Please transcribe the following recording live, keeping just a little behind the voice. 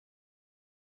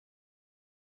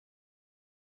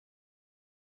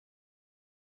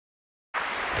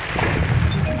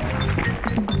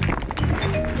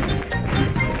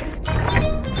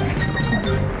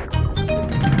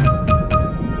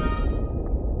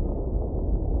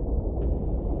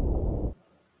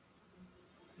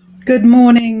Good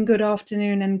morning, good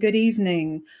afternoon, and good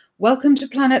evening. Welcome to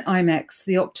Planet IMEX,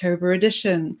 the October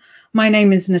edition. My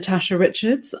name is Natasha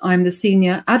Richards. I'm the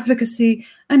Senior Advocacy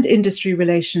and Industry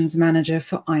Relations Manager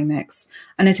for IMEX,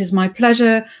 and it is my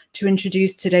pleasure to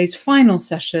introduce today's final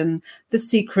session, The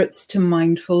Secrets to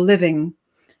Mindful Living.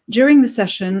 During the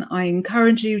session, I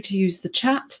encourage you to use the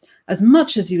chat as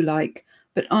much as you like,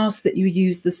 but ask that you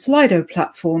use the Slido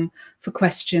platform for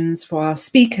questions for our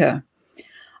speaker.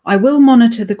 I will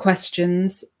monitor the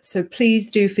questions, so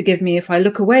please do forgive me if I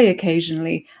look away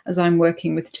occasionally as I'm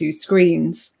working with two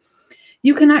screens.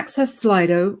 You can access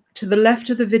Slido to the left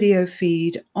of the video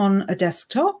feed on a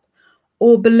desktop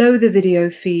or below the video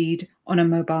feed on a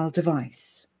mobile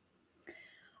device.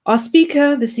 Our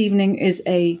speaker this evening is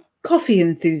a coffee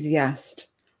enthusiast,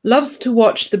 loves to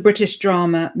watch the British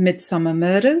drama Midsummer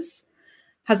Murders,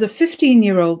 has a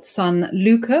 15-year-old son,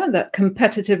 Luca, that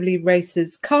competitively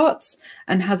races karts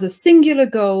and has a singular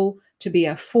goal to be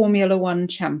a Formula One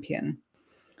champion.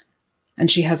 And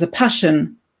she has a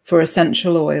passion for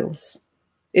essential oils.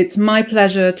 It's my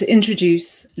pleasure to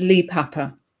introduce Lee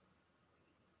Papa.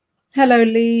 Hello,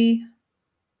 Lee.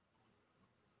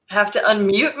 I have to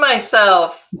unmute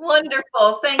myself.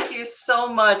 Wonderful. Thank you so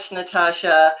much,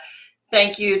 Natasha.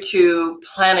 Thank you to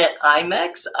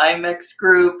PlanetIMEX, IMEX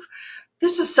Group.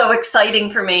 This is so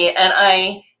exciting for me, and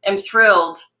I am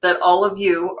thrilled that all of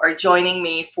you are joining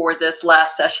me for this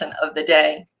last session of the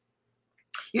day.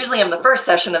 Usually I'm the first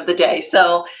session of the day,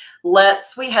 so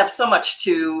we have so much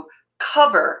to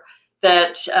cover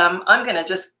that I'm going to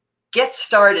just get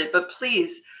started, but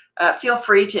please feel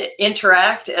free to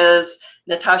interact as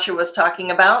Natasha was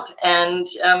talking about and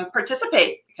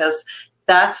participate, because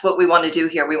that's what we want to do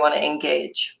here. We want to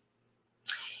engage.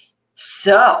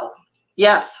 So,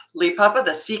 yes, Lee Papa,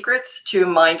 the secrets to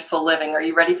mindful living. Are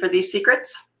you ready for these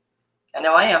secrets? I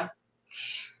know I am.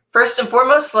 First and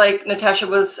foremost, like Natasha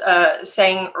was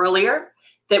saying earlier,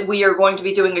 that we are going to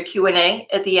be doing a Q&A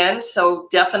at the end. So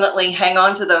definitely hang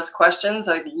on to those questions.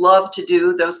 I'd love to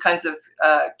do those kinds of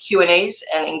Q&As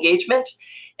and engagement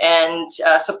and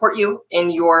support you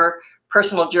in your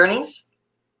personal journeys.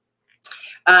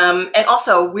 And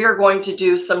also, we're going to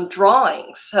do some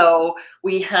drawings. So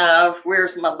we have,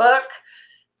 where's my book?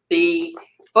 The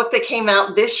book that came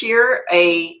out this year,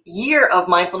 A Year of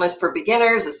Mindfulness for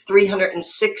Beginners. It's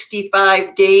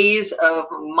 365 days of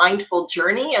mindful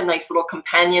journey, a nice little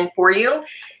companion for you.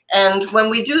 And when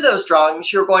we do those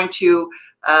drawings, you're going to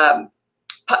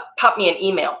pop me an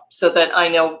email so that I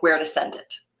know where to send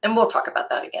it. And we'll talk about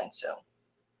that again soon.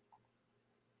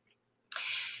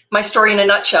 My story in a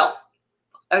nutshell.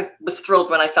 I was thrilled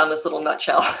when I found this little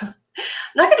nutshell.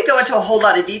 I'm not going to go into a whole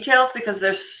lot of details because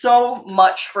there's so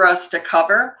much for us to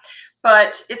cover,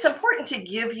 but it's important to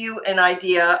give you an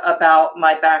idea about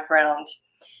my background.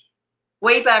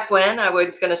 Way back when, I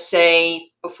was going to say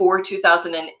before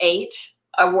 2008,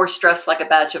 I wore stress like a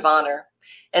badge of honor.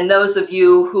 And those of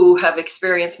you who have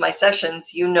experienced my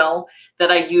sessions, you know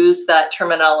that I use that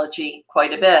terminology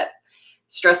quite a bit.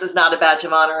 Stress is not a badge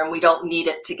of honor, and we don't need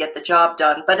it to get the job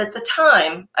done. But at the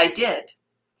time, I did.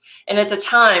 And at the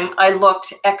time, I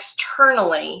looked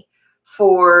externally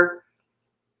for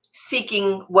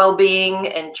seeking well-being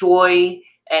and joy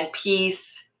and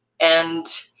peace, and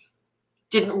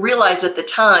didn't realize at the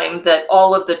time that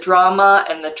all of the drama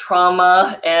and the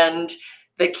trauma and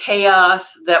the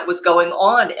chaos that was going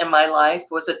on in my life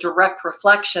was a direct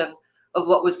reflection of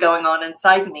what was going on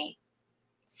inside me.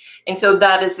 And so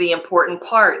that is the important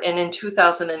part. And in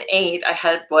 2008, I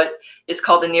had what is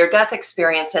called a near-death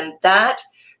experience, and that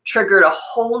triggered a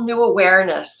whole new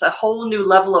awareness, a whole new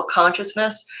level of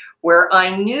consciousness, where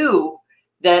I knew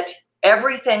that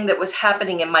everything that was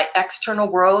happening in my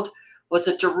external world was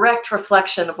a direct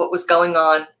reflection of what was going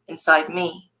on inside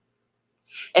me.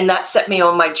 And that set me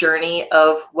on my journey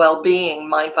of well-being,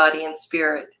 mind, body, and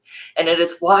spirit. And it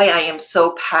is why I am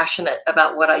so passionate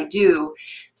about what I do,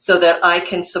 so that I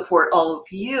can support all of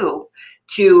you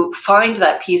to find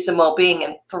that peace and well-being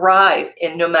and thrive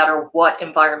in no matter what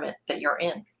environment that you're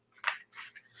in.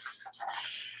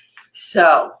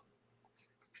 So,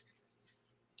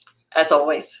 as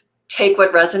always, take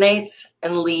what resonates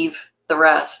and leave the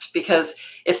rest. Because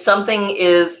if something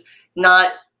is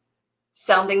not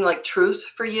sounding like truth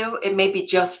for you, it may be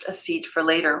just a seed for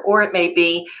later, or it may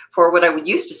be for what I would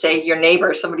used to say, your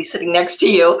neighbor, somebody sitting next to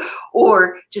you,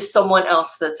 or just someone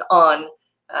else that's on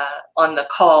the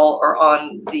call or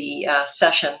on the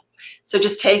session. So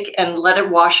just take and let it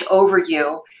wash over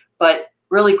you, but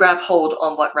really grab hold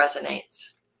on what resonates.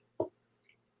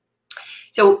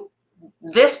 So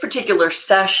this particular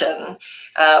session,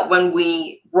 when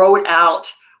we wrote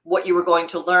out what you were going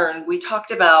to learn, we talked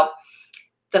about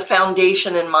the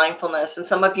foundation in mindfulness. And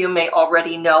some of you may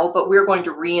already know, but we're going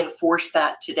to reinforce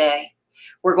that today.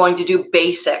 We're going to do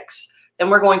basics, then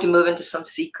we're going to move into some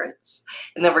secrets,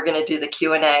 and then we're going to do the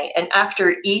Q&A. And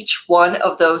after each one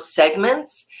of those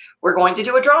segments, we're going to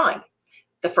do a drawing.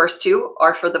 The first two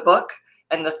are for the book,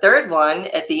 and the third one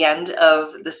at the end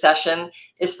of the session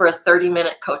is for a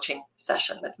 30-minute coaching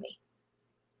session with me.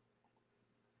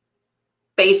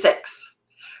 Basics.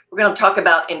 We're going to talk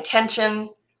about intention,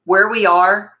 where we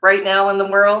are right now in the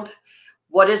world,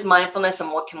 what is mindfulness,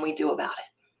 and what can we do about it.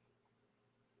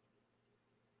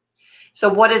 So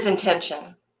what is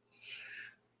intention?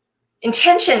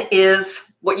 Intention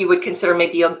is what you would consider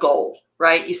maybe a goal,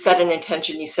 right? You set an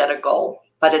intention, you set a goal,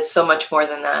 but it's so much more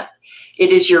than that.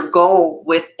 It is your goal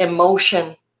with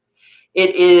emotion.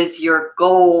 It is your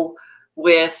goal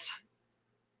with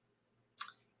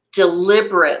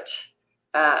deliberate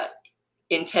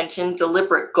intention,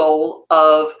 deliberate goal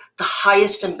of the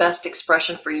highest and best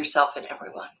expression for yourself and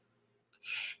everyone.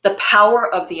 The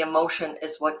power of the emotion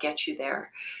is what gets you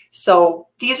there. So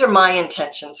these are my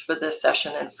intentions for this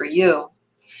session and for you.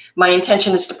 My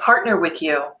intention is to partner with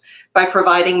you by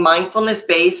providing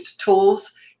mindfulness-based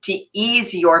tools to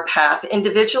ease your path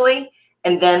individually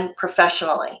and then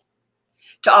professionally,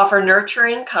 to offer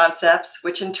nurturing concepts,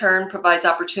 which in turn provides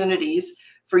opportunities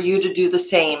for you to do the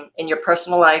same in your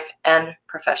personal life and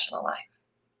professional life.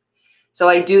 So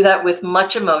I do that with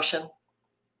much emotion,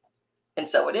 and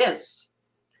so it is.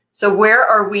 So where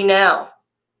are we now?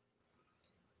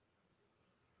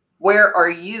 Where are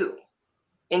you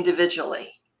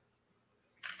individually?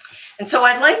 And so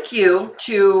I'd like you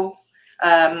to,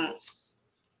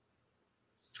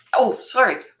 oh,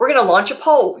 sorry, we're going to launch a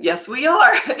poll. Yes, we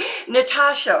are.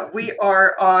 Natasha, we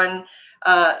are on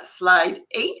slide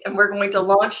 8, and we're going to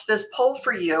launch this poll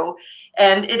for you.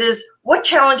 And it is, what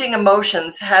challenging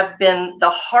emotions have been the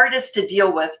hardest to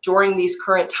deal with during these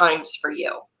current times for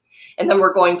you? And then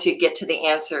we're going to get to the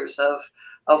answers of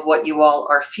what you all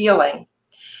are feeling.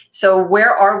 So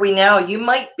where are we now? You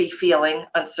might be feeling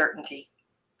uncertainty,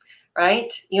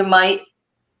 right? You might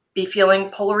be feeling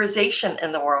polarization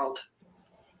in the world.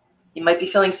 You might be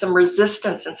feeling some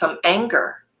resistance and some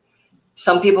anger.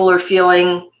 Some people are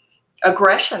feeling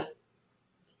aggression,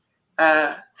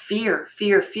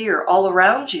 fear all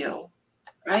around you,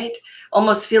 right?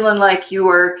 Almost feeling like you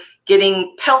are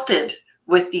getting pelted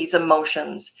with these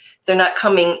emotions. They're not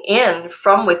coming in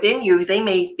from within you. They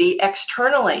may be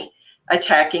externally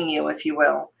attacking you, if you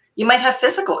will. You might have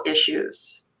physical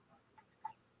issues,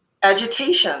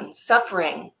 agitation,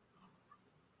 suffering,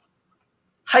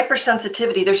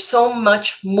 hypersensitivity. There's so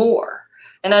much more.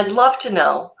 And I'd love to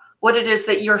know what it is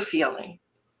that you're feeling.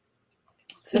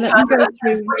 So let me go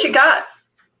through what you got.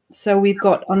 So we've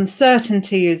got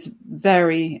uncertainty is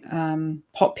very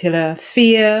popular.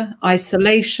 Fear,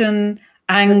 isolation,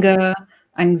 anger,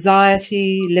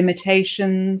 anxiety,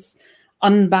 limitations,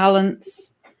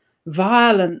 unbalance,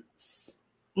 violence,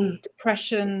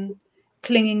 depression,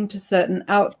 clinging to certain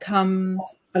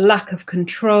outcomes, a lack of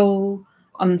control,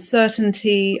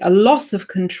 uncertainty, a loss of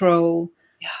control,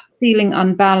 feeling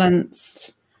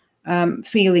unbalanced,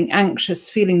 feeling anxious,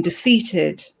 feeling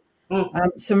defeated.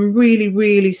 Some really,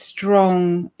 really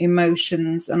strong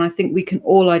emotions. And I think we can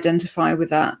all identify with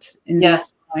that in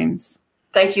these times.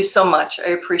 Thank you so much. I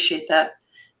appreciate that,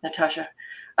 Natasha.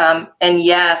 And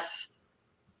yes,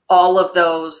 all of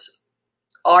those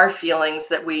are feelings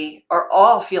that we are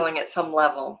all feeling at some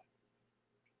level.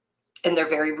 And they're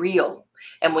very real.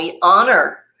 And we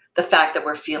honor the fact that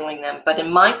we're feeling them. But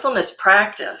in mindfulness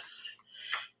practice,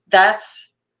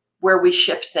 that's where we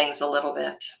shift things a little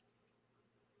bit.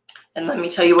 And let me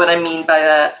tell you what I mean by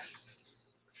that.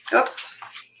 Oops.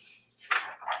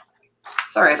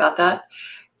 Sorry about that.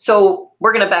 So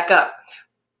we're going to back up.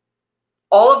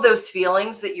 All of those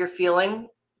feelings that you're feeling,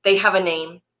 they have a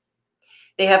name.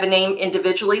 They have a name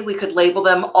individually. We could label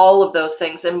them, all of those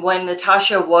things. And when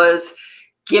Natasha was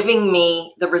giving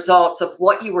me the results of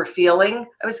what you were feeling,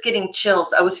 I was getting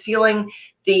chills. I was feeling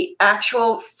the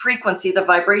actual frequency, the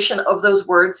vibration of those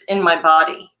words in my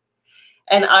body.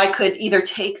 And I could either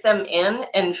take them in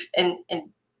and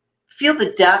feel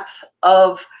the depth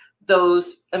of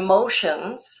those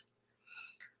emotions,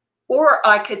 or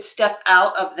I could step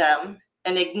out of them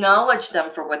and acknowledge them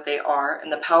for what they are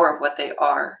and the power of what they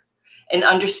are, and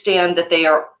understand that they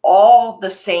are all the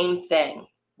same thing.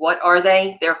 What are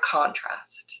they? They're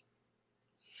contrast.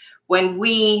 When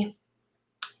we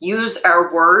use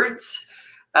our words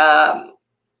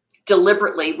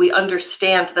deliberately, we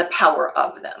understand the power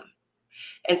of them.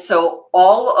 And so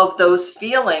all of those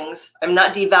feelings, I'm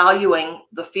not devaluing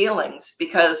the feelings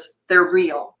because they're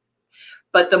real,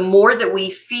 But the more that we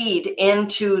feed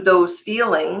into those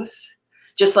feelings,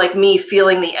 just like me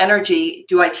feeling the energy,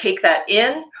 do I take that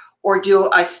in or do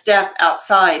I step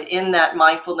outside in that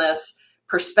mindfulness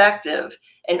perspective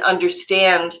and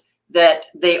understand that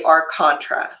they are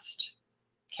contrast?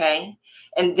 Okay.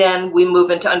 And then we move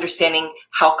into understanding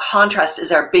how contrast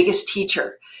is our biggest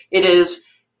teacher. It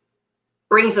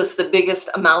brings us the biggest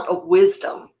amount of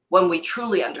wisdom when we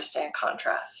truly understand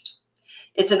contrast.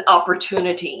 It's an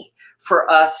opportunity for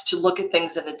us to look at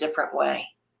things in a different way.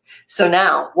 So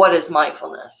now, what is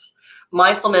mindfulness?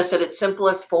 Mindfulness at its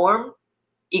simplest form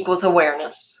equals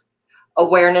awareness.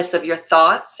 Awareness of your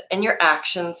thoughts and your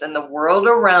actions and the world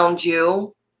around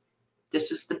you.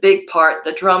 This is the big part,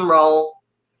 the drum roll,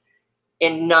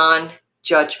 in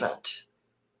non-judgment.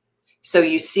 So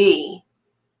you see,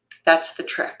 that's the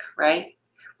trick, right?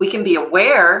 We can be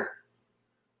aware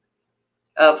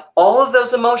of all of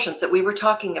those emotions that we were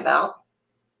talking about,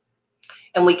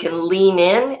 and we can lean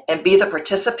in and be the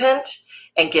participant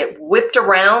and get whipped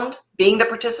around being the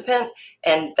participant,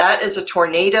 and that is a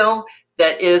tornado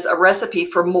that is a recipe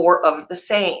for more of the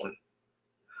same.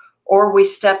 Or we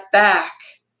step back,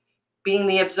 being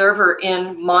the observer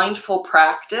in mindful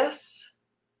practice,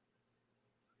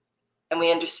 and we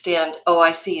understand, oh,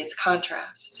 I see, it's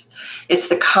contrast. It's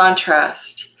the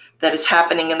contrast that is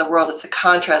happening in the world. It's the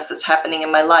contrast that's happening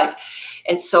in my life.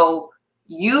 And so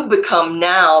you become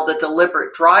now the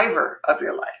deliberate driver of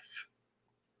your life.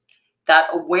 That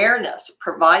awareness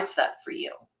provides that for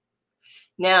you.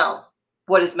 Now,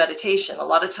 what is meditation? A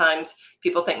lot of times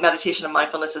people think meditation and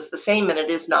mindfulness is the same, and it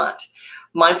is not.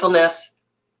 Mindfulness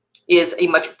is a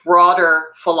much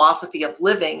broader philosophy of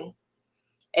living,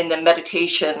 and then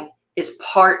meditation is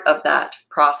part of that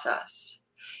process.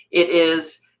 It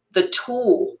is the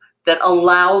tool that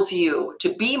allows you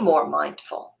to be more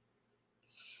mindful.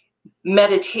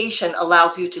 Meditation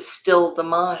allows you to still the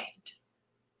mind.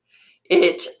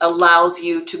 It allows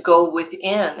you to go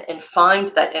within and find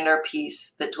that inner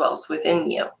peace that dwells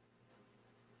within you.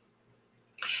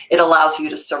 It allows you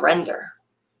to surrender.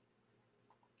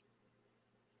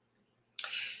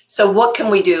 So what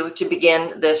can we do to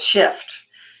begin this shift?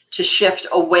 To shift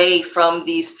away from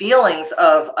these feelings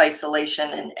of isolation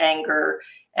and anger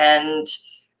and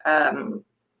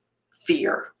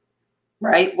fear,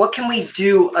 right? What can we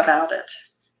do about it?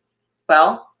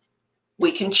 Well,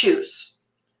 we can choose.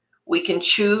 We can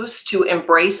choose to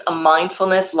embrace a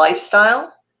mindfulness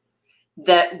lifestyle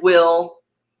that will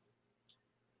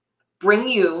bring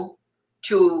you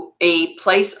to a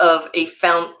place of a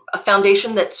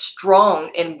foundation that's strong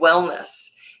in wellness,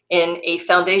 in a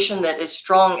foundation that is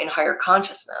strong in higher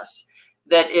consciousness,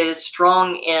 that is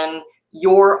strong in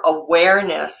your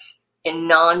awareness in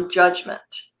non-judgment.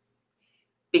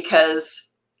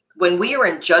 Because when we are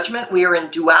in judgment, we are in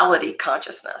duality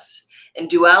consciousness. And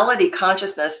duality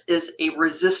consciousness is a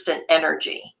resistant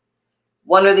energy.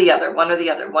 One or the other, one or the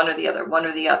other, one or the other, one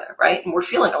or the other, right? And we're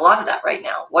feeling a lot of that right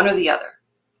now, one or the other.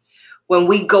 When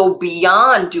we go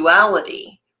beyond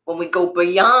duality, when we go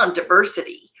beyond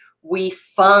diversity, we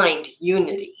find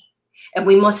unity. And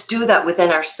we must do that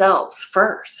within ourselves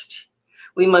first.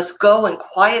 We must go and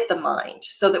quiet the mind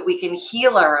so that we can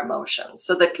heal our emotions,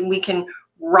 so that we can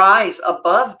rise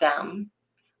above them,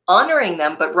 honoring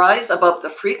them, but rise above the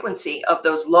frequency of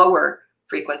those lower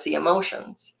frequency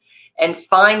emotions and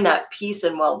find that peace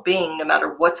and well-being no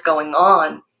matter what's going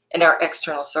on in our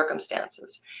external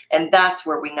circumstances. And that's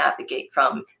where we navigate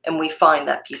from, and we find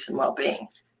that peace and well-being.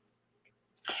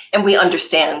 And we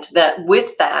understand that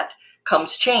with that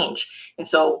comes change. And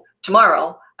so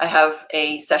tomorrow I have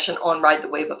a session on Ride the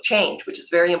Wave of Change, which is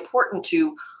very important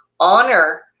to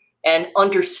honor and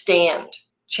understand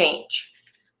change.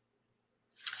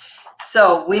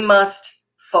 So we must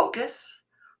focus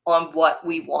on what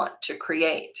we want to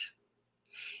create.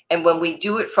 And when we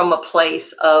do it from a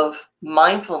place of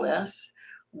mindfulness,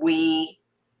 we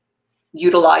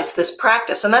utilize this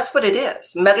practice. And that's what it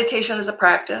is. Meditation is a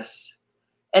practice,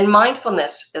 and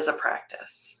mindfulness is a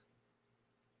practice.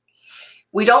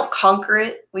 We don't conquer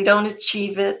it. We don't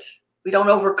achieve it. We don't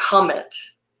overcome it.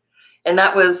 And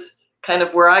that was kind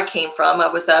of where I came from. I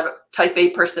was that type A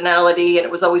personality, and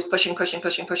it was always pushing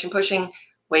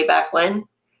way back when,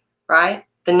 right?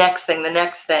 The next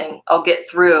thing, I'll get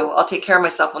through. I'll take care of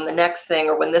myself on the next thing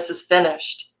or when this is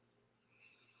finished.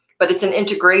 But it's an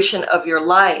integration of your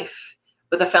life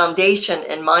with a foundation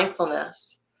in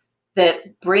mindfulness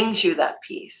that brings you that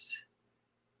peace.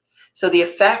 So the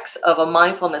effects of a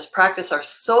mindfulness practice are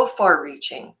so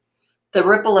far-reaching. The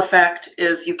ripple effect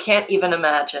is you can't even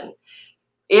imagine.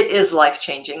 It is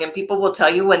life-changing, and people will tell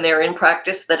you when they're in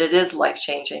practice that it is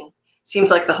life-changing. Seems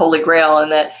like the Holy Grail,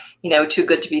 and that too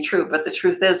good to be true. But the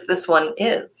truth is, this one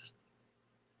is.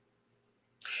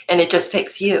 And it just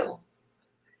takes you.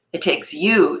 It takes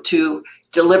you to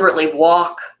deliberately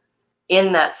walk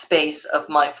in that space of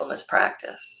mindfulness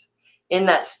practice, in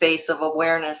that space of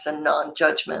awareness and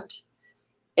non-judgment,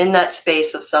 in that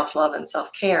space of self-love and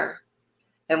self-care.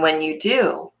 And when you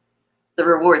do, the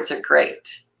rewards are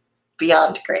great,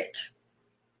 beyond great.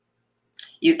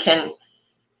 You can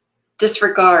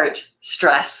disregard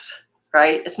stress,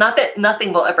 right? It's not that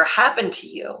nothing will ever happen to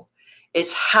you.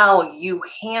 It's how you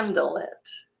handle it.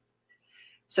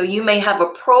 So you may have a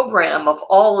program of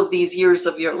all of these years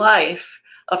of your life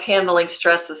of handling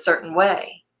stress a certain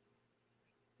way.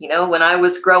 When I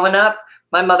was growing up,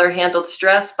 my mother handled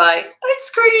stress by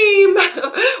ice cream.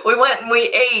 We went and we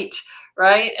ate,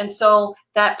 right? And so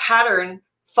that pattern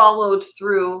followed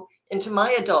through into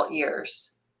my adult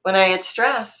years. When I had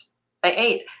stress, I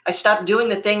ate. I stopped doing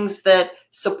the things that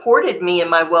supported me in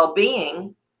my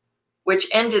well-being, which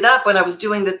ended up when I was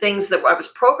doing the things that I was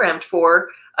programmed for,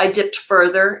 I dipped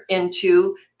further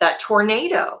into that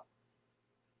tornado.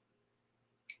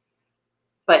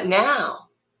 But now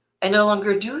I no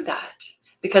longer do that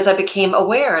because I became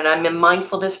aware and I'm in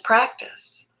mindfulness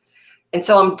practice. And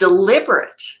so I'm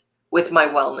deliberate with my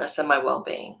wellness and my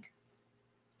well-being.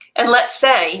 And let's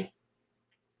say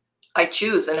I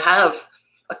choose and have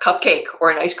a cupcake or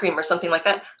an ice cream or something like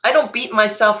that. I don't beat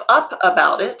myself up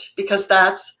about it because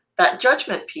that's that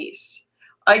judgment piece.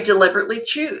 I deliberately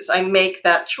choose. I make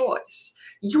that choice.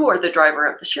 You are the driver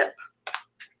of the ship.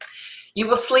 You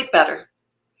will sleep better.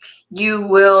 You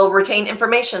will retain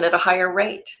information at a higher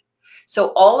rate.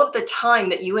 So all of the time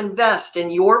that you invest in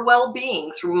your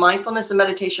well-being through mindfulness and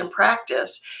meditation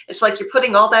practice, it's like you're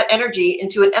putting all that energy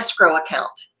into an escrow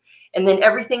account. And then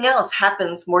everything else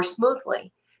happens more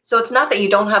smoothly. So it's not that you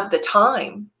don't have the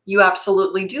time. You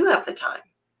absolutely do have the time.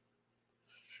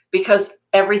 Because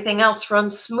everything else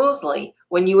runs smoothly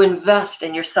when you invest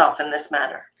in yourself in this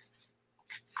manner.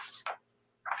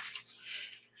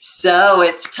 So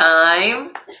it's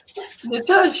time,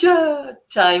 Natasha,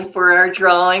 time for our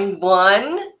drawing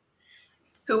one.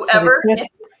 Whoever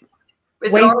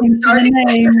is waiting for the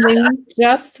name, Lee.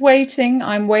 Just waiting.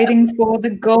 I'm waiting for the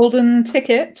golden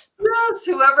ticket. Yes,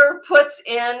 whoever puts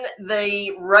in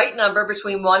the right number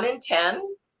between 1 and 10.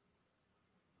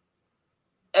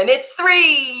 And it's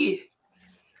 3.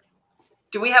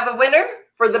 Do we have a winner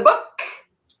for the book?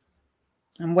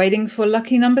 I'm waiting for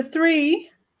lucky number 3.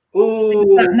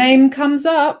 Ooh. If that name comes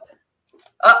up.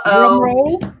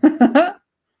 Uh-oh.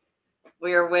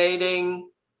 We are waiting.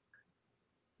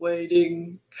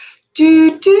 Waiting.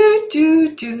 Do, do,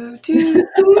 do, do, do,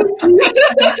 do, do.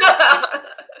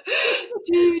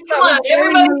 Come on,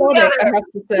 everybody together. I have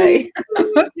to say. I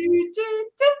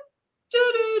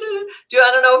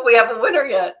don't know if we have a winner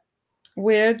yet.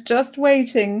 We're just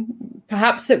waiting.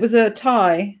 Perhaps it was a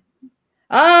tie.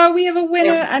 Ah, we have a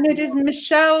winner, and it is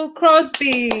Michelle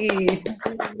Crosby.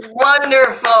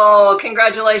 Wonderful.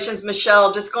 Congratulations,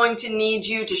 Michelle. Just going to need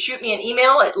you to shoot me an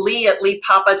email at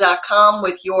lee@leepapa.com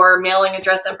with your mailing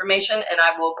address information, and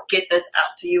I will get this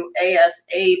out to you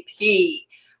ASAP.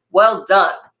 Well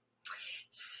done.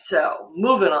 So,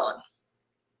 moving on.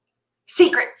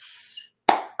 Secrets.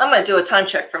 I'm going to do a time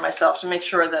check for myself to make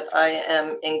sure that I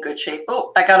am in good shape.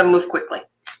 Oh, I got to move quickly.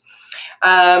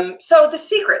 So, the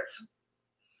secrets.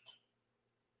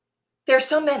 There's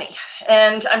so many,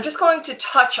 and I'm just going to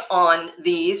touch on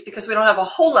these because we don't have a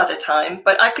whole lot of time,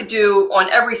 but I could do on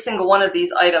every single one of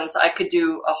these items, I could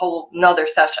do a whole nother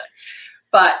session.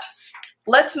 But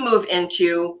let's move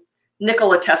into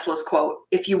Nikola Tesla's quote.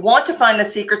 If you want to find the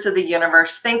secrets of the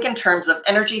universe, think in terms of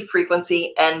energy,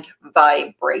 frequency, and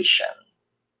vibration.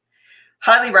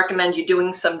 Highly recommend you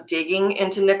doing some digging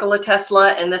into Nikola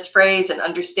Tesla and this phrase and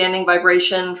understanding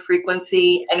vibration,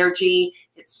 frequency, energy.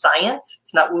 It's science.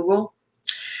 It's not woo-woo.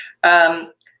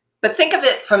 But think of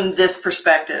it from this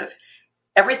perspective.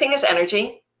 Everything is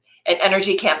energy, and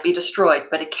energy can't be destroyed,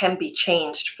 but it can be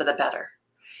changed for the better.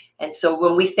 And so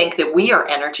when we think that we are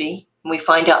energy, and we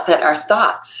find out that our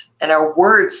thoughts and our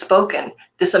words spoken,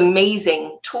 this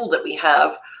amazing tool that we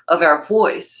have of our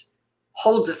voice,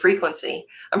 holds a frequency.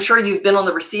 I'm sure you've been on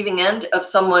the receiving end of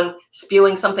someone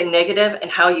spewing something negative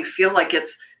and how you feel like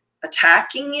it's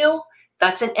attacking you.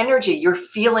 That's an energy. You're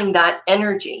feeling that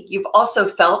energy. You've also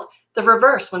felt the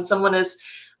reverse when someone is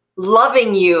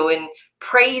loving you and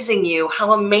praising you,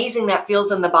 how amazing that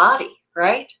feels in the body,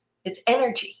 right? It's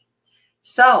energy.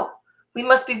 So we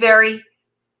must be very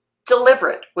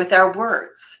deliberate with our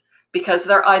words because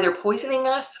they're either poisoning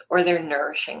us or they're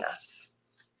nourishing us.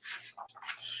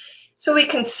 So we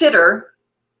consider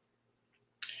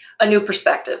a new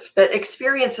perspective, that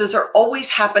experiences are always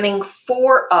happening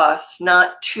for us,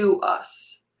 not to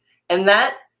us. And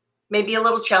that may be a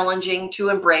little challenging to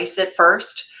embrace at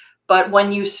first, but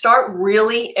when you start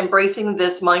really embracing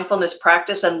this mindfulness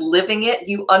practice and living it,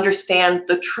 you understand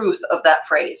the truth of that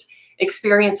phrase.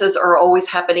 Experiences are always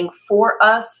happening for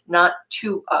us, not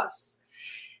to us.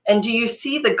 And do you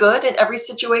see the good in every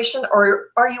situation, or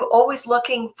are you always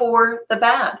looking for the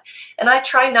bad? And I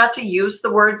try not to use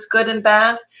the words good and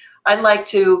bad. I like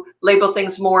to label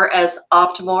things more as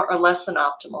optimal or less than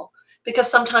optimal, because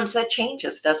sometimes that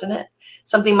changes, doesn't it?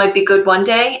 Something might be good one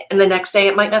day, and the next day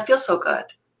it might not feel so good,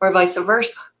 or vice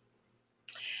versa.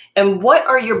 And what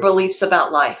are your beliefs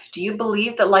about life? Do you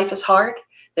believe that life is hard,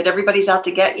 that everybody's out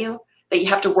to get you, that you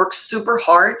have to work super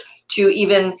hard to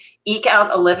even eke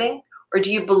out a living? Or do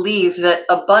you believe that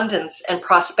abundance and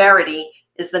prosperity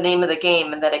is the name of the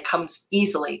game and that it comes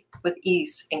easily with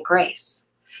ease and grace?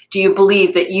 Do you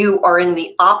believe that you are in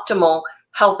the optimal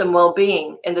health and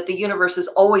well-being and that the universe is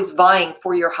always vying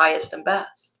for your highest and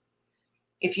best?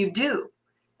 If you do,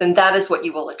 then that is what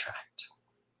you will attract.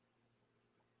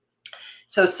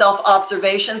 So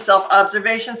self-observation,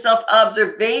 self-observation,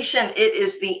 self-observation, it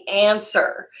is the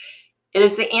answer. It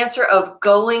is the answer of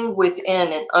going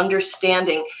within and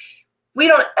understanding. We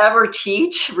don't ever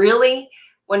teach, really,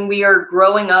 when we are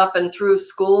growing up and through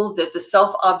school, that the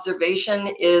self-observation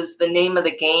is the name of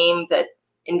the game, that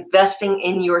investing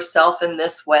in yourself in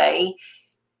this way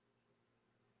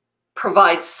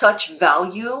provides such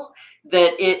value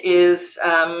that it is,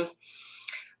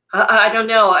 I don't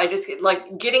know, I just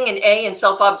like getting an A in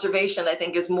self-observation, I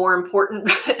think is more important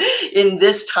in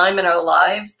this time in our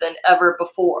lives than ever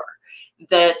before.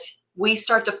 That we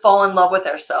start to fall in love with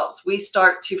ourselves. We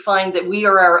start to find that we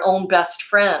are our own best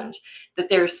friend, that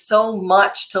there's so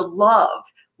much to love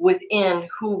within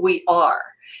who we are,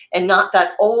 and not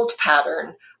that old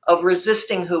pattern of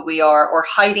resisting who we are, or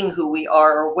hiding who we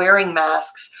are, or wearing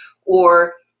masks,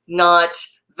 or not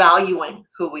valuing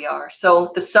who we are.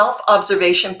 So the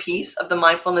self-observation piece of the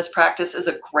mindfulness practice is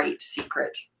a great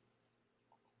secret.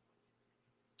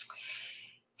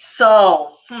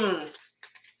 So,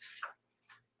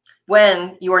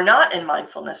 when you are not in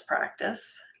mindfulness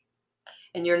practice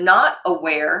and you're not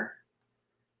aware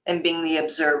and being the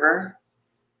observer,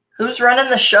 who's running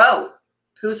the show?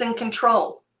 Who's in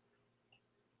control?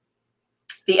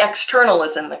 The external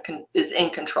is in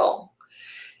control.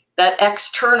 That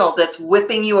external that's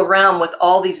whipping you around with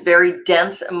all these very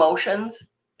dense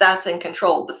emotions, that's in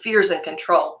control. The fear is in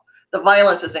control. The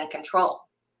violence is in control.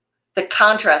 The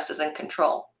contrast is in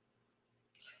control.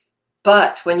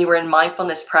 But when you are in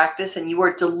mindfulness practice and you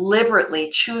are deliberately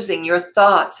choosing your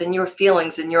thoughts and your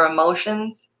feelings and your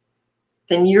emotions,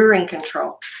 then you're in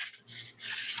control.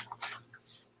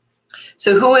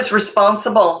 So who is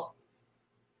responsible?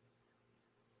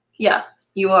 Yeah,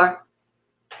 you are.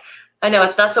 I know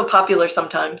it's not so popular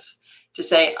sometimes to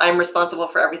say I'm responsible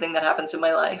for everything that happens in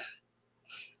my life.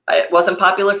 It wasn't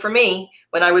popular for me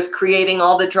when I was creating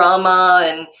all the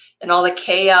drama and all the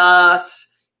chaos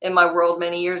in my world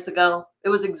many years ago. It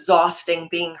was exhausting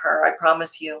being her, I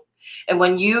promise you. And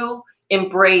when you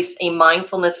embrace a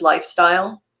mindfulness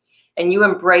lifestyle and you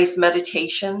embrace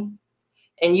meditation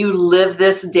and you live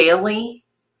this daily,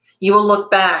 you will look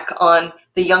back on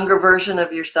the younger version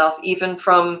of yourself, even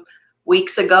from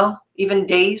weeks ago, even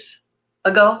days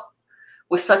ago,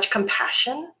 with such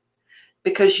compassion,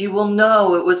 because you will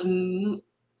know it was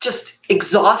just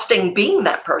exhausting being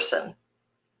that person.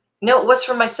 No, it was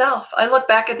for myself. I look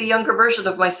back at the younger version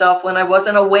of myself when I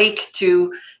wasn't awake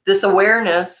to this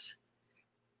awareness,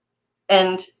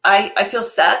 and I feel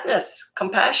sadness,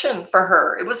 compassion for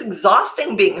her. It was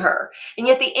exhausting being her. And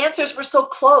yet the answers were so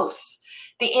close.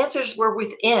 The answers were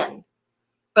within,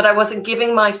 but I wasn't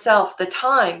giving myself the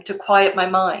time to quiet my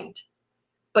mind.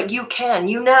 But you can.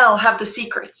 You now have the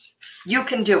secrets. You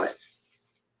can do it.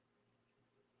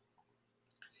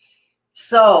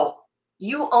 So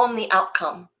you own the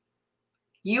outcome.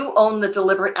 You own the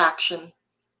deliberate action.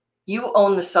 You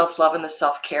own the self-love and the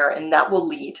self-care, and that will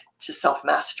lead to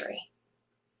self-mastery.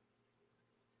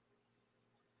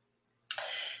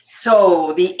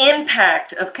 So the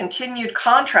impact of continued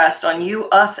contrast on you,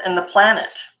 us, and the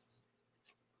planet.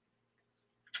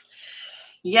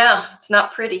 Yeah, it's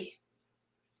not pretty.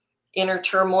 Inner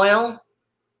turmoil,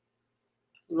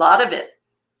 a lot of it,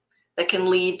 that can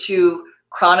lead to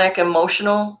chronic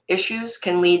emotional issues,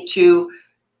 can lead to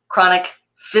chronic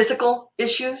physical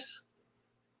issues.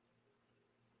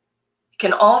 It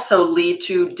can also lead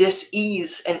to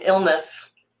dis-ease and illness.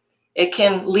 It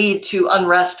can lead to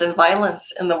unrest and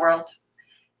violence in the world.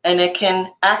 And it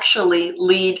can actually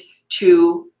lead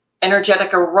to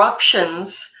energetic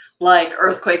eruptions like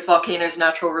earthquakes, volcanoes,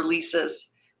 natural releases,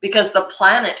 because the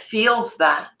planet feels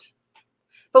that.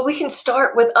 But we can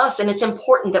start with us, and it's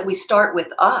important that we start with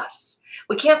us.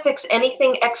 We can't fix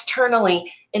anything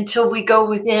externally until we go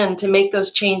within to make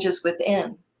those changes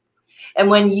within. And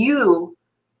when you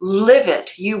live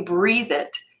it, you breathe it,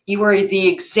 you are the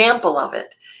example of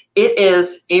it, it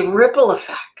is a ripple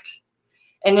effect.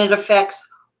 And it affects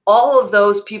all of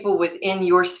those people within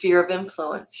your sphere of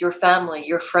influence, your family,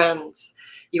 your friends,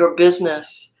 your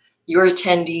business, your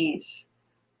attendees,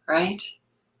 right?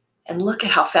 And look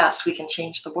at how fast we can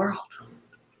change the world.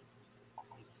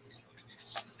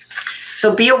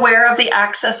 So be aware of the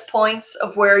access points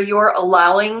of where you're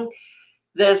allowing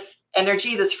this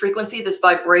energy, this frequency, this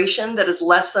vibration that is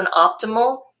less than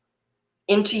optimal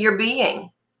into your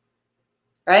being,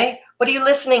 right? What are you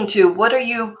listening to? What are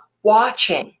you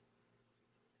watching?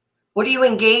 What are you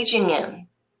engaging in?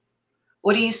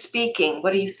 What are you speaking?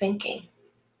 What are you thinking?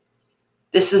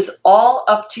 This is all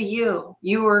up to you.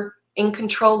 You are in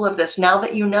control of this now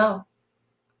that you know.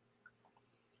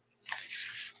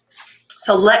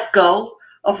 So let go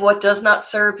of what does not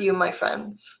serve you, my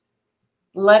friends.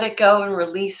 Let it go and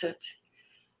release it,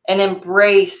 and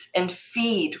embrace and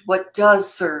feed what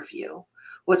does serve you,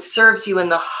 what serves you in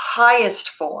the highest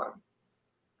form.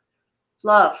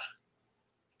 Love,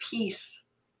 peace,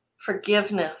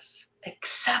 forgiveness,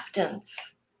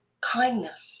 acceptance,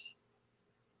 kindness.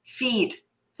 Feed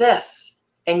this,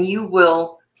 and you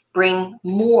will bring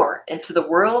more into the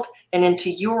world and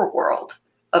into your world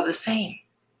of the same.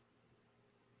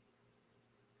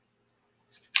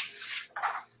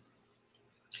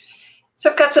 So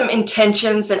I've got some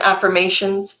intentions and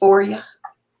affirmations for you.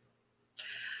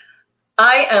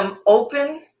 I am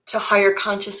open to higher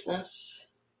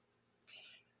consciousness.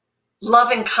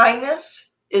 Love and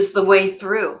kindness is the way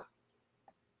through.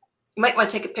 You might want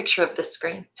to take a picture of this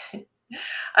screen.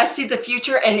 I see the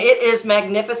future and it is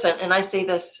magnificent, and I say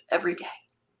this every day.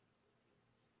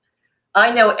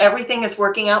 I know everything is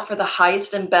working out for the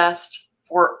highest and best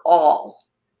for all.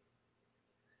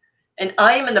 And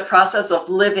I am in the process of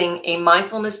living a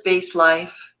mindfulness-based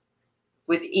life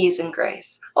with ease and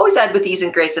grace. Always add with ease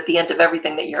and grace at the end of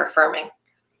everything that you're affirming.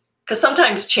 Because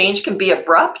sometimes change can be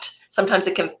abrupt. Sometimes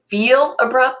it can feel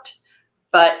abrupt.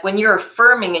 But when you're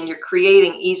affirming and you're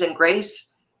creating ease and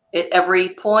grace at every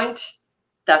point,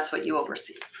 that's what you will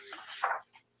receive.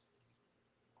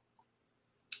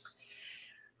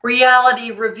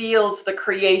 Reality reveals the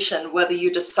creation, whether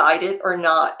you decide it or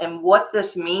not. And what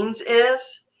this means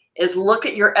is look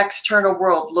at your external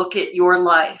world, look at your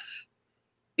life.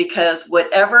 Because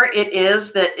whatever it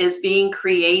is that is being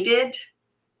created,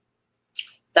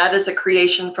 that is a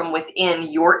creation from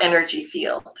within your energy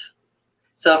field.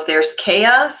 So if there's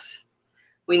chaos,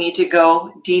 we need to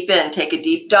go deep in, take a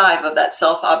deep dive of that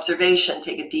self-observation,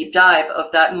 take a deep dive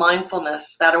of that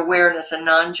mindfulness, that awareness and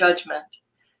non-judgment,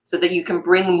 so that you can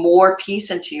bring more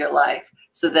peace into your life,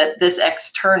 so that this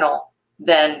external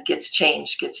then gets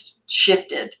changed, gets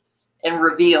shifted, and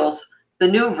reveals the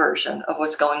new version of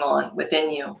what's going on within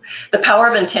you. The power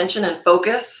of intention and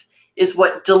focus is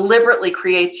what deliberately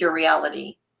creates your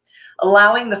reality,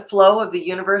 allowing the flow of the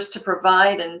universe to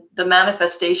provide and the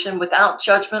manifestation without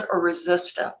judgment or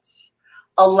resistance,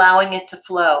 allowing it to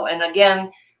flow. And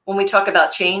again, when we talk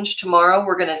about change tomorrow,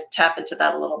 we're going to tap into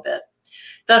that a little bit.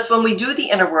 Thus, when we do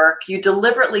the inner work, you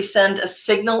deliberately send a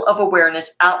signal of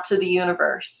awareness out to the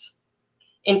universe,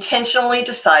 intentionally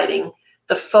deciding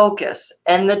the focus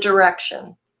and the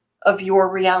direction of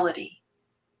your reality.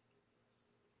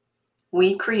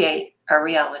 We create our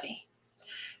reality.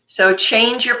 So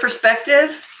change your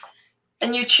perspective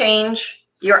and you change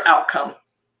your outcome.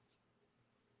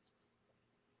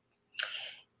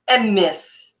 And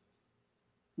Miss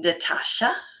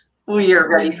Natasha, we are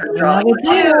ready for drawing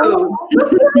two.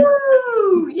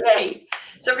 Yay.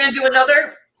 So we're going to do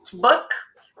another book.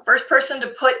 First person to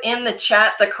put in the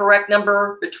chat the correct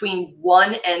number between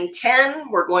 1 and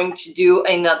 10, we're going to do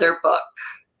another book.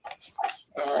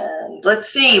 And let's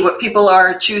see what people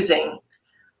are choosing.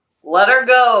 Let her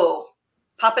go.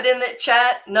 Pop it in the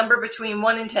chat. Number between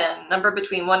 1 and 10. Number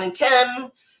between 1 and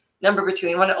 10. Number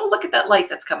between 1 and... Oh, look at that light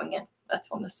that's coming in.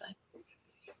 That's on this side.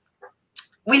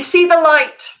 We see the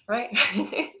light, right?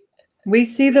 We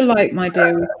see the light, my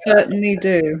dear. We certainly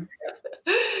do.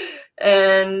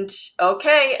 And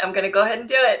okay, I'm going to go ahead and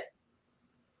do it.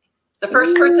 The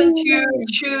first person to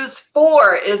choose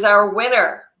 4 is our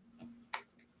winner.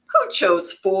 Who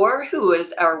chose 4? Who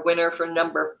is our winner for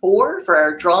number 4 for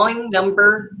our drawing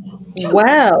number 2?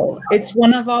 Well, it's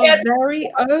one of our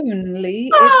very own, Lee.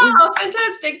 Oh,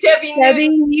 fantastic. Debbie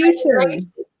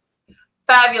Newton.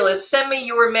 Fabulous. Send me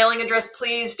your mailing address,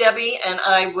 please, Debbie, and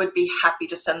I would be happy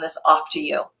to send this off to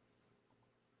you.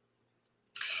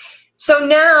 So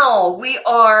now we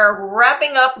are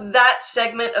wrapping up that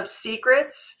segment of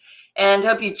secrets, and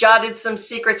hope you jotted some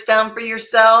secrets down for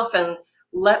yourself and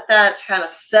let that kind of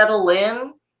settle in.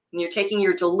 And you're taking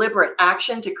your deliberate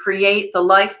action to create the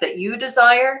life that you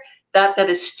desire, that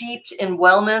is steeped in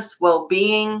wellness,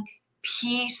 well-being,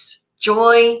 peace,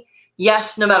 joy.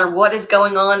 Yes, no matter what is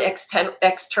going on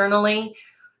externally,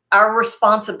 our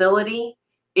responsibility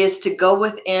is to go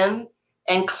within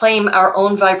and claim our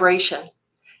own vibration,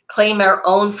 claim our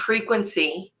own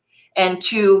frequency, and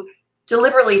to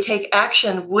deliberately take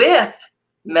action with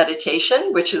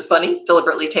meditation, which is funny,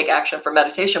 deliberately take action for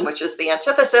meditation, which is the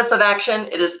antithesis of action.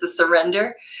 It is the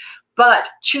surrender, but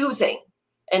choosing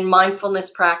and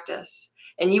mindfulness practice.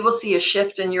 And you will see a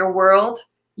shift in your world,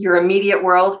 your immediate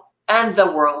world, and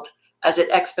the world as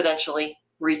it exponentially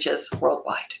reaches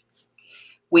worldwide.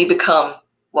 We become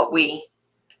what we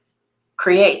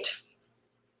create.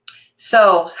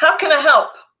 So how can I help?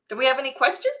 Do we have any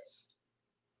questions?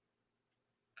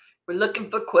 We're looking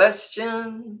for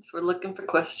questions. We're looking for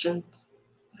questions.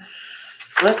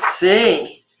 Let's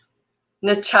see.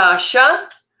 Natasha,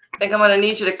 I think I'm going to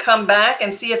need you to come back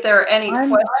and see if there are any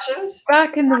questions.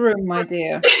 Back in the room, my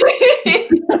dear.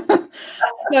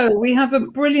 So we have a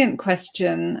brilliant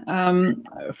question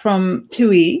from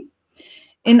Tui.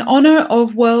 In honor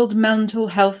of World Mental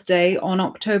Health Day on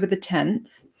October the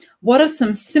 10th, what are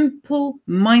some simple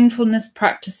mindfulness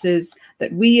practices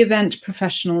that we event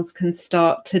professionals can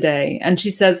start today? And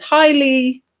she says, hi,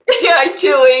 Lee. Hi,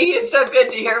 Tui. It's so good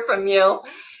to hear from you,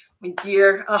 my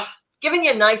dear. Oh, giving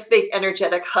you a nice, big,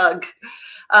 energetic hug.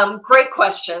 Great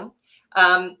question.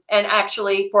 And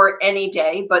actually for any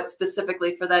day, but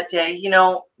specifically for that day, you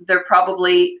know, they're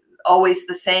probably always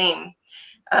the same.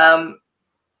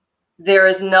 There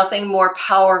is nothing more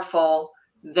powerful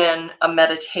than a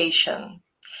meditation.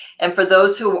 And for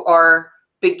those who are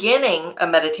beginning a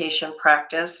meditation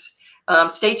practice,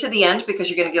 stay to the end because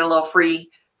you're going to get a little free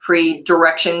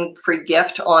direction, free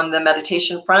gift on the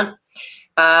meditation front.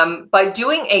 By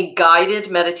doing a guided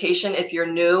meditation, if you're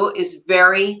new, is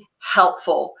very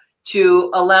helpful to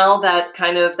allow that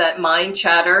kind of that mind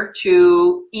chatter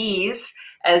to ease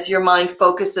as your mind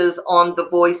focuses on the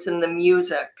voice and the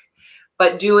music.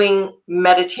 But doing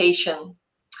meditation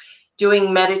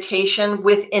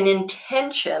with an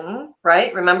intention,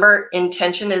 right? Remember,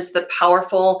 intention is the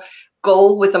powerful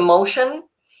goal with emotion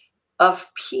of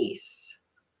peace,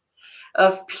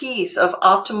 of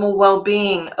optimal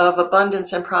well-being, of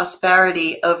abundance and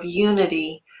prosperity, of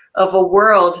unity, of a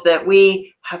world that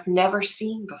we have never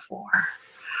seen before.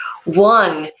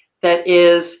 One that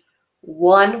is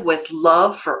one with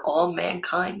love for all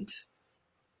mankind.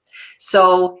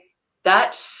 So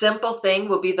that simple thing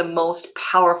will be the most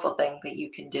powerful thing that you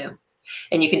can do.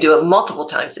 And you can do it multiple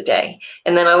times a day.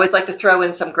 And then I always like to throw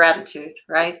in some gratitude,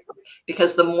 right?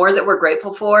 Because the more that we're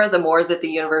grateful for, the more that the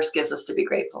universe gives us to be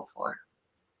grateful for.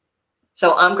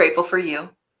 So I'm grateful for you.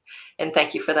 And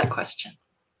thank you for that question.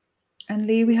 And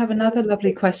Lee, we have another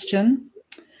lovely question.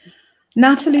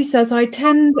 Natalie says, I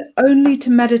tend only to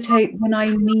meditate when I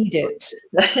need it.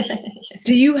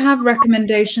 Do you have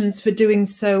recommendations for doing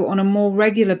so on a more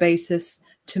regular basis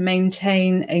to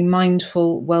maintain a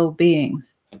mindful well-being?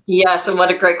 Yes, and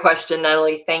what a great question,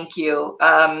 Natalie. Thank you.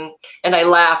 And I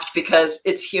laughed because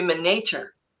it's human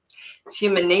nature. It's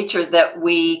human nature that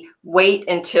we wait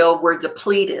until we're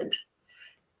depleted.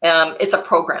 It's a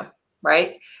program,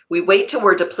 right? We wait till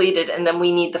we're depleted and then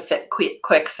we need the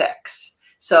quick fix.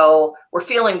 So we're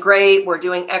feeling great, we're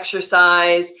doing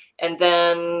exercise, and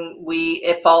then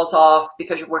it falls off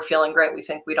because we're feeling great. We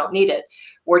think we don't need it.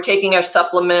 We're taking our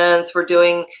supplements, we're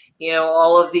doing, you know,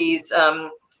 all of these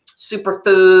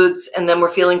superfoods, and then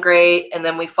we're feeling great, and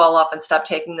then we fall off and stop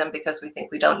taking them because we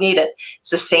think we don't need it.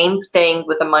 It's the same thing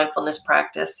with a mindfulness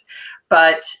practice.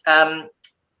 But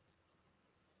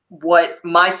what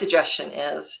my suggestion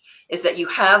is that you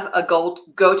have a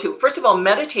go-to. First of all,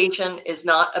 meditation is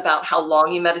not about how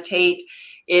long you meditate.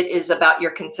 It is about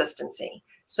your consistency.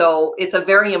 So it's a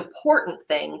very important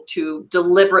thing to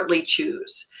deliberately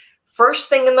choose. First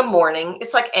thing in the morning,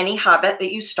 it's like any habit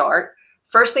that you start.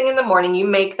 First thing in the morning, you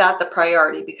make that the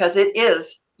priority because it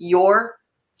is your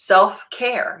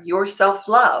self-care, your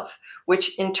self-love,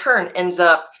 which in turn ends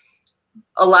up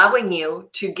allowing you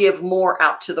to give more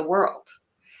out to the world.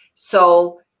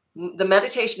 So the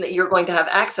meditation that you're going to have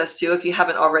access to, if you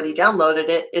haven't already downloaded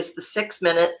it, is the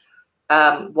 6-minute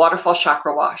waterfall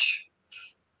chakra wash.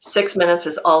 6 minutes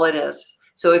is all it is.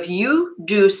 So if you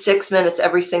do 6 minutes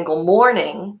every single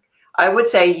morning, I would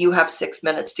say you have 6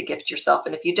 minutes to gift yourself.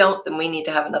 And if you don't, then we need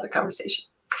to have another conversation.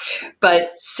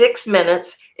 But 6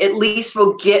 minutes at least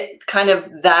will get kind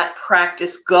of that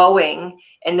practice going.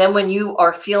 And then when you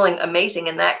are feeling amazing,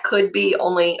 and that could be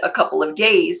only a couple of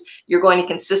days, you're going to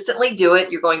consistently do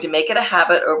it. You're going to make it a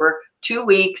habit over 2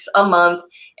 weeks, a month,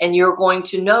 and you're going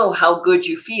to know how good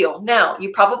you feel. Now,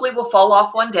 you probably will fall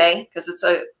off one day because it's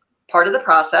a part of the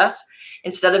process.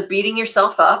 Instead of beating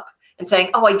yourself up and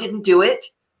saying, oh, I didn't do it,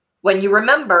 when you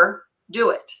remember, do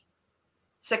it.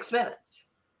 6 minutes,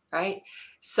 right?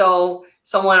 So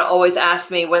someone always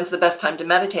asks me, when's the best time to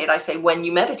meditate? I say, when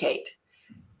you meditate.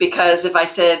 Because if I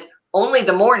said only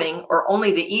the morning or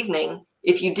only the evening,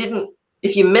 if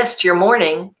you missed your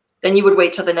morning, then you would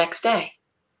wait till the next day,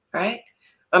 right?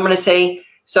 I'm going to say,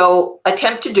 so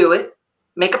attempt to do it,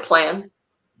 make a plan,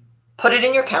 put it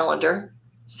in your calendar,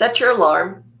 set your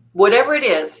alarm, whatever it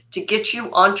is to get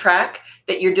you on track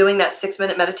that you're doing that 6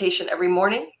 minute meditation every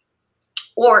morning.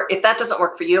 Or if that doesn't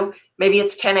work for you, maybe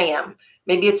it's 10 a.m.,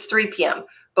 maybe it's 3 p.m.,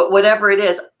 but whatever it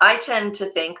is, I tend to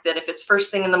think that if it's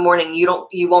first thing in the morning,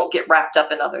 you won't get wrapped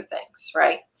up in other things,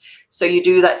 right? So you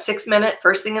do that 6 minute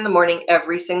first thing in the morning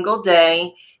every single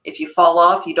day. If you fall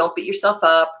off, you don't beat yourself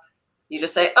up. You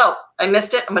just say, oh, I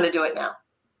missed it. I'm going to do it now.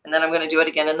 And then I'm going to do it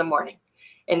again in the morning.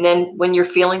 And then when you're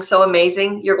feeling so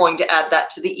amazing, you're going to add that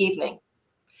to the evening.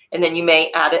 And then you may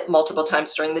add it multiple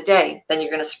times during the day. Then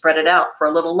you're going to spread it out for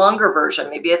a little longer version.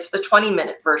 Maybe it's the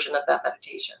 20-minute version of that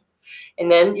meditation. And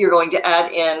then you're going to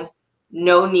add in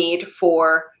no need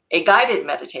for a guided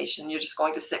meditation. You're just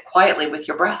going to sit quietly with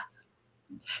your breath.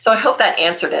 So I hope that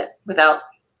answered it without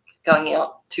going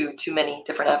out to too many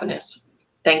different avenues.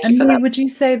 Thank you for that. Would you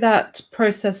say that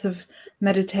process of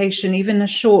meditation, even a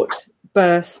short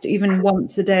burst, even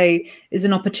once a day, is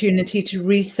an opportunity to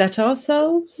reset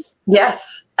ourselves?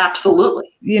 Yes, absolutely.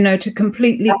 You know, to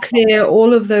completely clear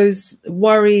all of those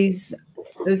worries,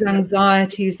 those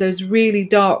anxieties, those really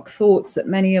dark thoughts that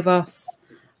many of us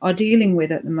are dealing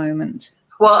with at the moment.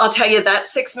 Well, I'll tell you, that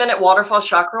 6 minute waterfall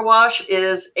chakra wash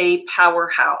is a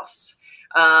powerhouse.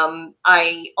 On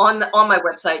my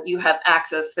website, you have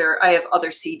access there. I have other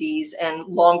CDs and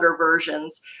longer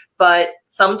versions, but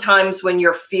sometimes when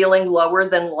you're feeling lower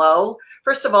than low,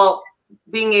 first of all,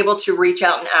 being able to reach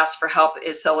out and ask for help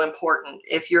is so important.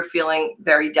 If you're feeling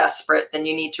very desperate, then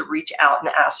you need to reach out and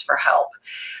ask for help.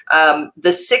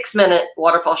 The 6 minute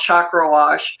waterfall chakra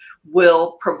wash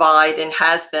will provide, and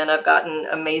has been, I've gotten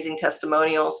amazing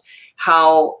testimonials,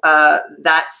 how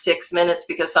that 6 minutes,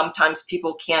 because sometimes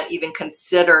people can't even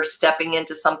consider stepping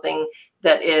into something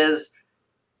that is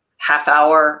half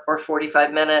hour or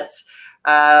 45 minutes,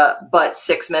 but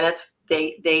 6 minutes,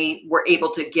 they were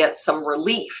able to get some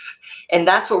relief. And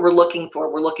that's what we're looking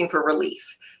for. We're looking for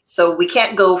relief. So we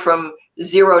can't go from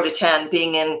 0 to 10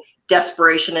 being in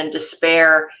desperation and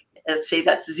despair. Let's say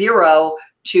that's 0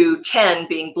 to 10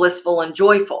 being blissful and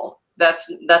joyful. That's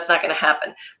not going to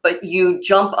happen. But you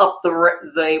jump up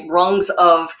the rungs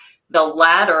of the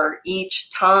ladder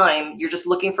each time. You're just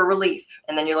looking for relief,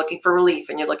 and then you're looking for relief,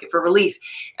 and you're looking for relief.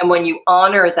 And when you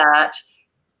honor that,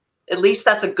 at least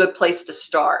that's a good place to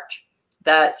start.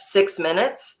 That 6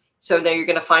 minutes. So now you're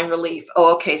going to find relief.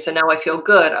 Oh, okay, so now I feel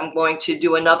good. I'm going to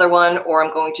do another one, or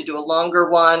I'm going to do a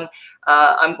longer one.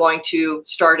 I'm going to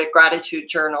start a gratitude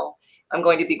journal. I'm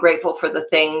going to be grateful for the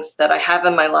things that I have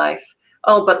in my life.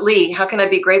 Oh, but Lee, how can I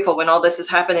be grateful when all this is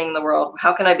happening in the world?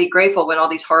 How can I be grateful when all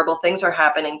these horrible things are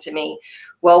happening to me?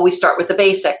 Well, we start with the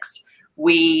basics.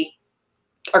 We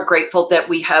are grateful that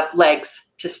we have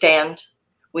legs to stand.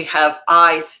 We have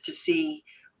eyes to see.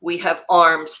 We have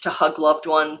arms to hug loved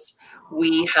ones.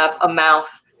 We have a mouth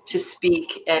to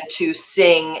speak and to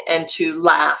sing and to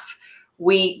laugh.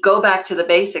 We go back to the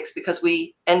basics because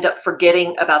we end up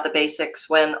forgetting about the basics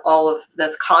when all of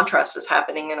this contrast is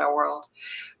happening in our world.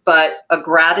 But a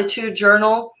gratitude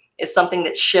journal is something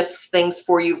that shifts things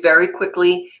for you very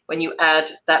quickly when you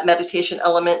add that meditation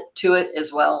element to it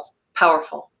as well.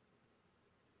 Powerful.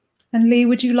 And Lee,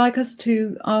 would you like us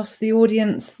to ask the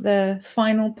audience their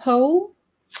final poll?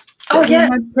 Oh,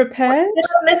 yes. Am I prepared? Did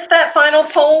I miss that final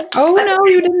poll? Oh, no,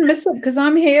 you didn't miss it, because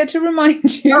I'm here to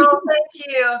remind you. Oh, thank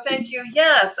you. Thank you.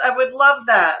 Yes, I would love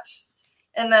that.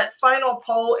 And that final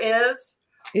poll is,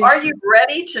 are you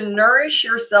ready to nourish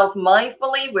yourself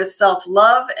mindfully with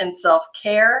self-love and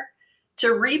self-care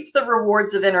to reap the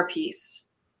rewards of inner peace?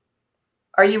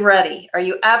 Are you ready? Are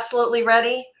you absolutely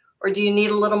ready? Or do you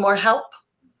need a little more help?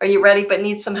 Are you ready but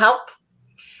need some help?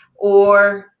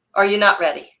 Or are you not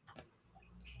ready?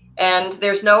 And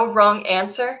there's no wrong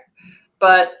answer,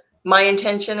 but my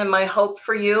intention and my hope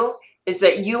for you is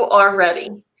that you are ready.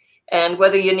 And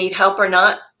whether you need help or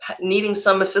not, needing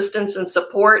some assistance and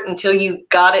support until you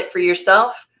got it for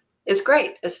yourself is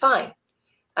great, is fine.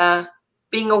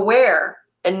 Being aware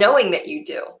and knowing that you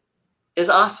do is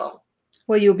awesome.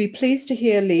 Well, you'll be pleased to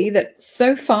hear, Lee, that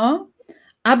so far,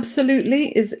 absolutely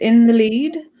is in the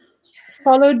lead,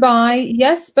 followed by,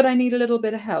 yes, but I need a little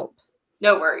bit of help.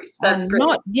 No worries. That's great.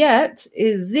 Not yet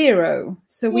is 0.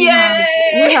 So we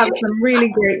have some really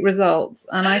great results.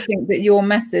 And I think that your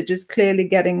message is clearly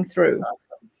getting through.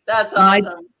 That's awesome.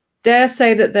 I dare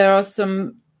say that there are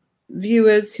some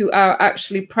viewers who are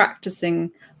actually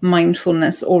practicing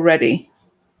mindfulness already.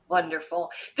 Wonderful.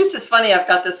 This is funny. I've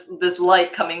got this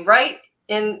light coming right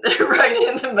in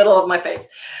the middle of my face.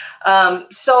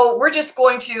 So we're just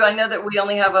going to, I know that we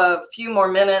only have a few more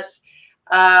minutes.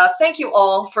 Thank you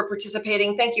all for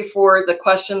participating. Thank you for the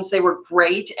questions. They were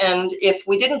great. And if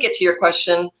we didn't get to your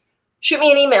question, shoot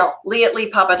me an email,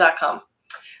 lee@leepapa.com.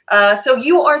 So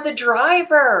you are the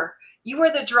driver. You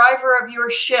are the driver of your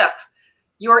ship.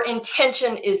 Your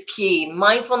intention is key.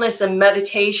 Mindfulness and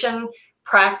meditation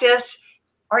practice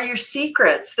are your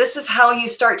secrets. This is how you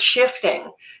start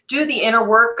shifting. Do the inner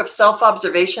work of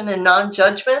self-observation and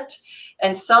non-judgment.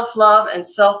 And self-love and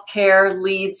self-care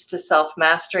leads to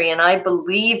self-mastery. And I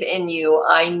believe in you.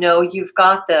 I know you've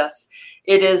got this.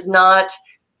 It is not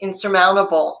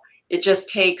insurmountable. It just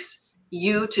takes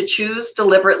you to choose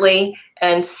deliberately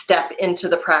and step into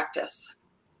the practice.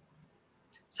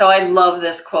 So I love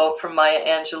this quote from Maya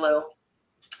Angelou.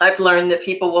 I've learned that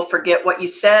people will forget what you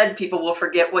said, people will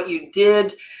forget what you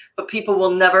did, but people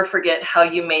will never forget how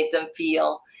you made them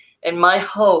feel. And my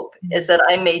hope is that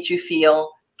I made you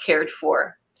feel cared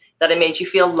for, that I made you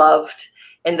feel loved,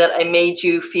 and that I made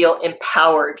you feel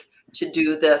empowered to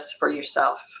do this for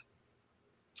yourself.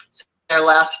 So our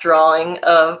last drawing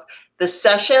of the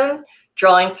session,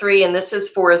 drawing 3, and this is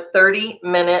for a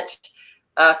 30-minute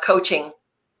coaching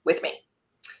with me.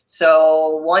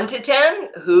 So 1 to 10,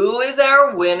 who is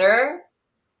our winner?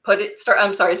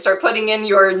 Start putting in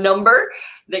your number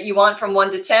that you want from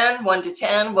 1 to 10. 1 to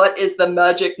 10, what is the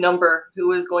magic number?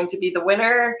 Who is going to be the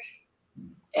winner?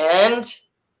 And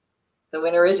the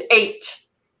winner is 8.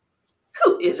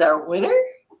 Who is our winner?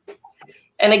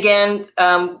 And again,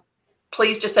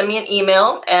 please just send me an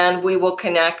email and we will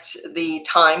connect the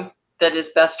time that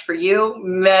is best for you.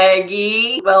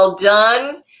 Maggie, well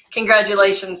done.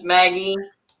 Congratulations, Maggie.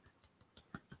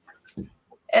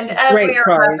 And as we are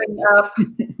wrapping up,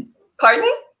 pardon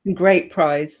me? Great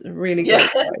prize, a really great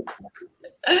prize.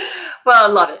 Well, I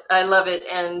love it. I love it.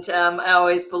 And I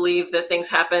always believe that things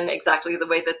happen exactly the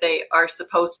way that they are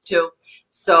supposed to.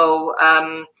 So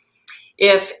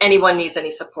if anyone needs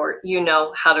any support, you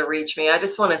know how to reach me. I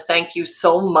just want to thank you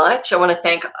so much. I want to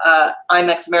thank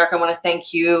IMEX America. I want to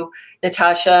thank you,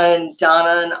 Natasha and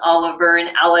Donna and Oliver and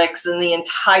Alex and the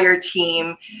entire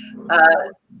team.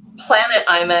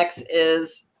 PlanetIMEX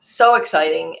is so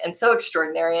exciting and so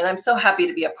extraordinary, and I'm so happy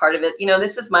to be a part of it. You know,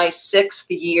 this is my 6th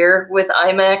year with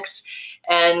IMEX,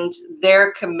 and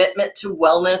their commitment to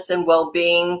wellness and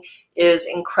well-being is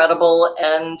incredible,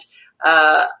 and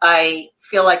I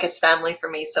feel like it's family for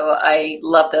me, so I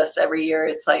love this every year.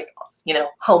 It's like, you know,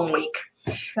 home week.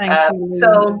 Thank you.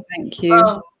 So thank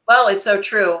you. Well, it's so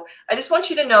true. I just want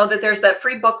you to know that there's that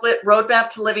free booklet, Roadmap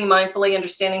to Living Mindfully,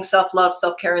 Understanding Self-Love,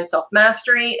 Self-Care, and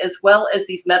Self-Mastery, as well as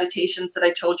these meditations that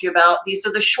I told you about. These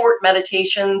are the short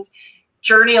meditations,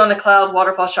 Journey on the Cloud,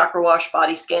 Waterfall, Chakra Wash,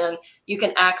 Body Scan. You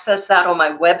can access that on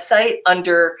my website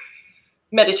under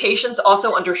meditations,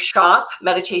 also under shop,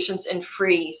 meditations and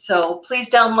free. So please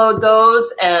download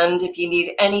those. And if you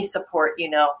need any support, you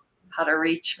know how to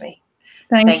reach me.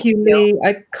 Thank you, Lee.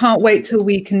 I can't wait till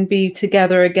we can be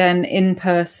together again in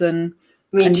person.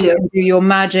 Me and too. You can do your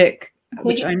magic,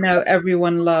 which I know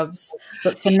everyone loves.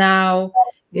 But for now,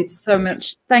 it's so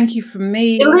much. Thank you from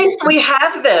me. At least we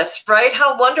have this, right?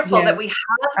 How wonderful that we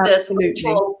have this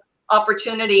virtual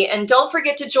opportunity. And don't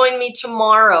forget to join me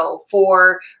tomorrow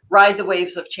for Ride the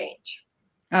Waves of Change.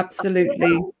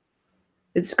 Absolutely.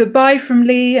 It's goodbye from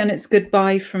Lee and it's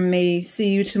goodbye from me. See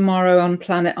you tomorrow on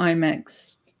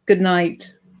PlanetIMEX. Good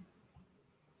night.